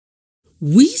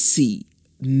We see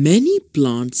many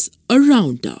plants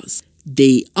around us.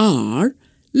 They are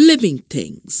living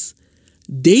things.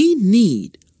 They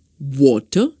need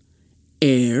water,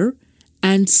 air,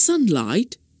 and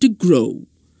sunlight to grow.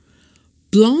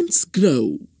 Plants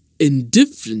grow in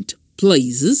different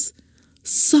places,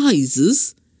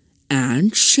 sizes,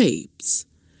 and shapes.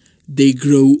 They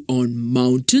grow on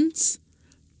mountains,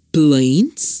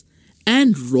 plains,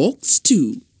 and rocks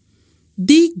too.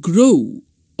 They grow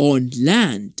on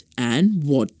land and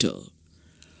water.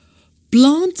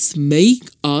 Plants make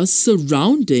our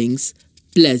surroundings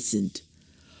pleasant.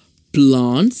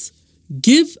 Plants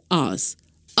give us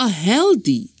a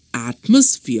healthy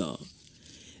atmosphere.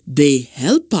 They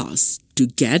help us to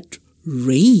get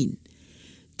rain.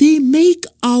 They make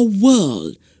our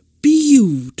world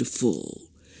beautiful.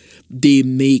 They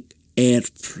make air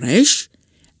fresh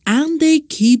and they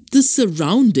keep the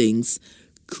surroundings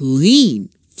clean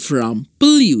from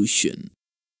pollution.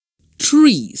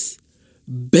 Trees,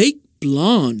 big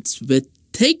plants with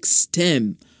thick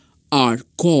stem, are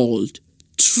called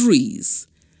trees.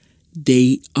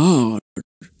 They are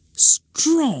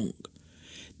strong.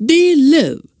 They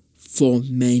live for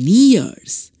many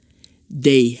years.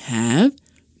 They have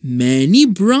many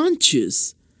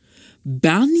branches.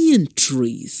 Banyan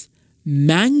trees,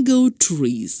 mango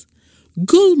trees,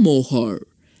 gulmohar,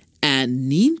 and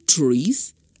neem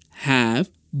trees have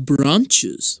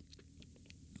branches.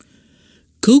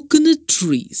 Coconut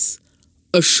trees,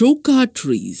 ashoka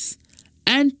trees,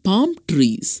 and palm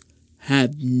trees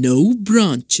have no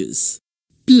branches.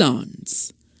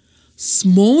 Plants.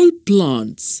 Small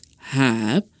plants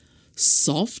have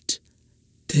soft,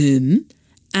 thin,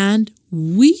 and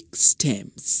weak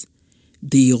stems.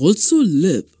 They also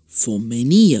live for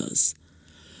many years.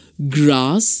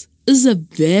 Grass is a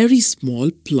very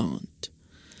small plant.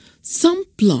 Some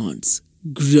plants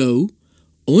grow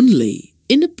only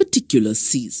in a particular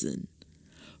season.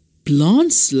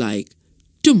 Plants like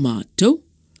tomato,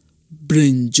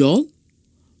 brinjal,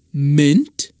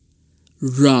 mint,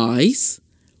 rice,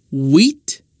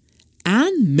 wheat,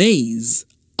 and maize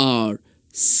are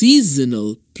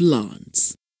seasonal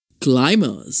plants.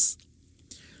 Climbers.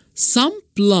 Some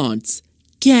plants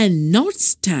cannot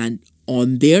stand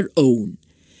on their own.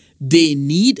 They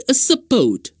need a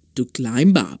support to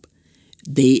climb up.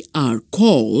 They are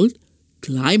called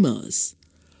climbers.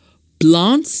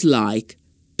 Plants like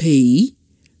pea,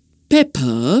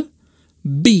 pepper,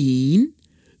 bean,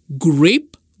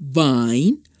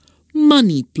 grapevine,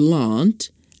 money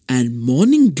plant, and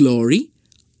morning glory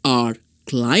are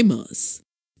climbers.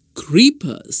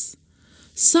 Creepers.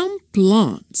 Some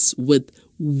plants with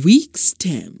weak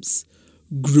stems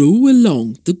grow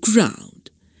along the ground.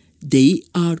 They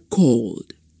are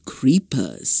called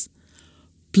creepers.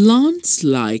 Plants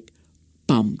like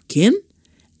pumpkin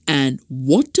and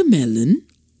watermelon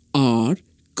are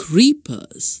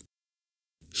creepers.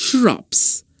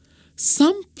 Shrubs.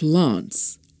 Some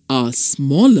plants are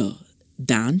smaller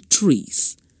than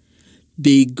trees.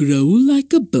 They grow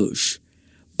like a bush,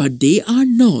 but they are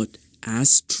not as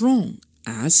strong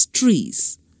as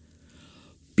trees.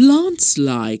 Plants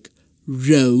like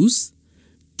rose,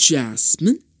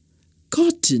 jasmine,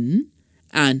 cotton,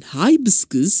 and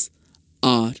hibiscus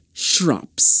are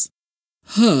shrubs.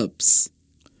 Herbs.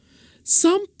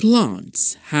 Some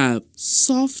plants have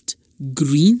soft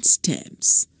green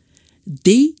stems.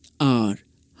 They are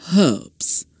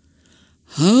herbs.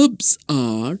 Herbs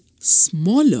are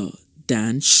smaller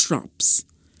than shrubs.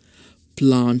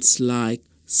 Plants like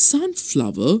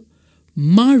sunflower,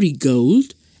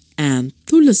 marigold, and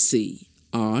tulasi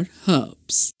are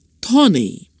herbs.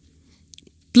 Thorny.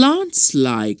 Plants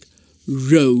like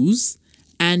rose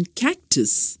and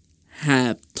cactus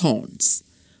have thorns.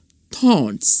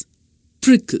 Thorns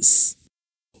prick us.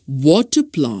 Water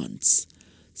plants.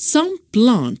 Some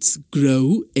plants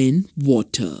grow in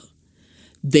water.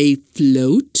 They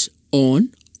float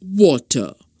on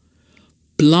water.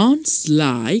 Plants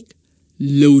like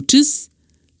lotus,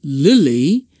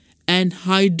 lily, and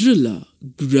hydrilla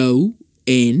grow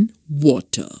in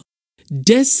water.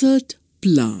 Desert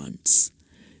plants.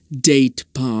 Date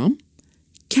palm,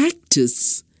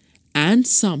 cactus, and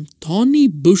some thorny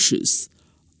bushes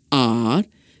are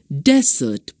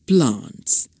desert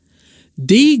plants.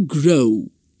 They grow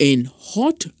in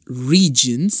hot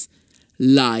regions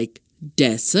like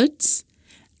deserts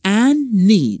and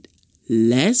need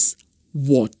less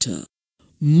water.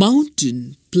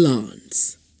 Mountain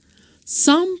plants.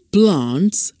 Some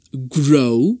plants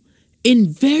grow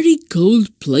in very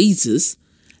cold places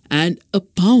and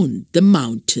upon the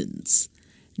mountains.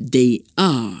 They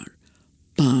are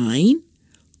pine,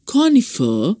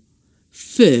 conifer,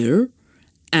 fir,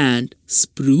 and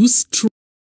spruce tree.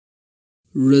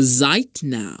 Recite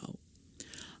now.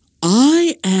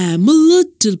 I am a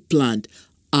little plant.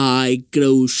 I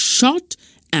grow short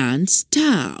and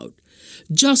stout.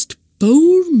 Just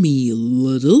pour me a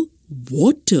little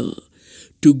water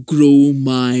to grow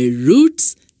my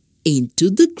roots into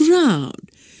the ground.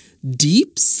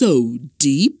 Deep, so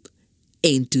deep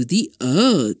into the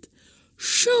earth.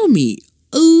 Show me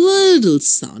a little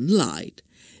sunlight.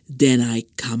 Then I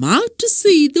come out to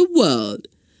see the world.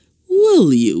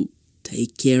 Will you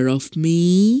take care of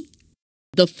me?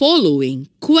 The following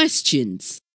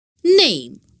questions.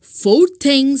 Name 4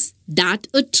 things that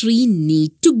a tree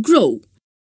needs to grow.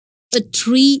 A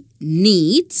tree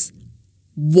needs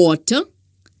water,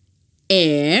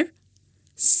 air,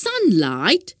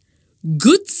 sunlight,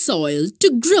 good soil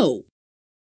to grow.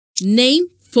 Name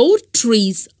 4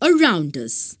 trees around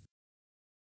us.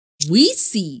 We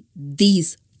see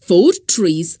these 4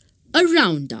 trees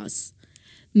around us.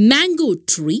 Mango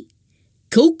tree,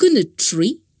 coconut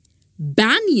tree,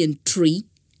 banyan tree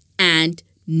and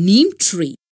neem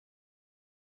tree.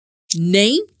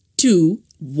 Name 2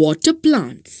 water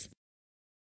plants.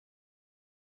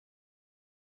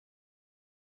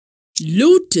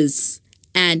 Lotus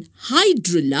and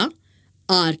hydrilla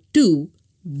are 2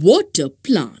 water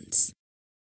plants.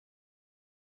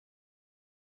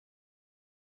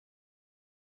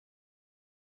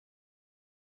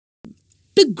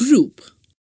 The group.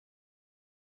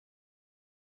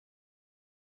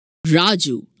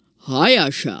 Raju. Hi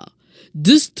Asha.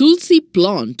 This tulsi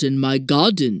plant in my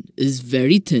garden is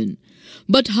very thin.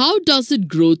 But how does it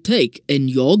grow thick in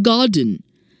your garden?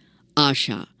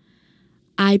 Asha.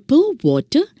 I pour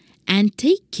water and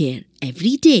take care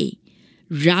every day.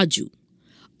 Raju.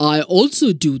 I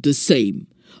also do the same,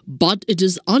 but it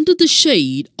is under the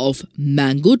shade of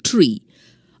mango tree.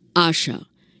 Asha.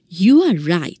 You are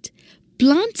right.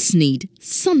 Plants need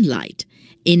sunlight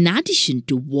in addition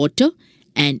to water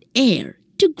and air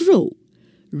to grow.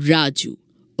 Raju.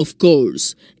 Of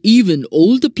course, even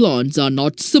all the plants are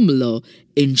not similar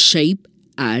in shape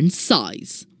and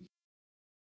size.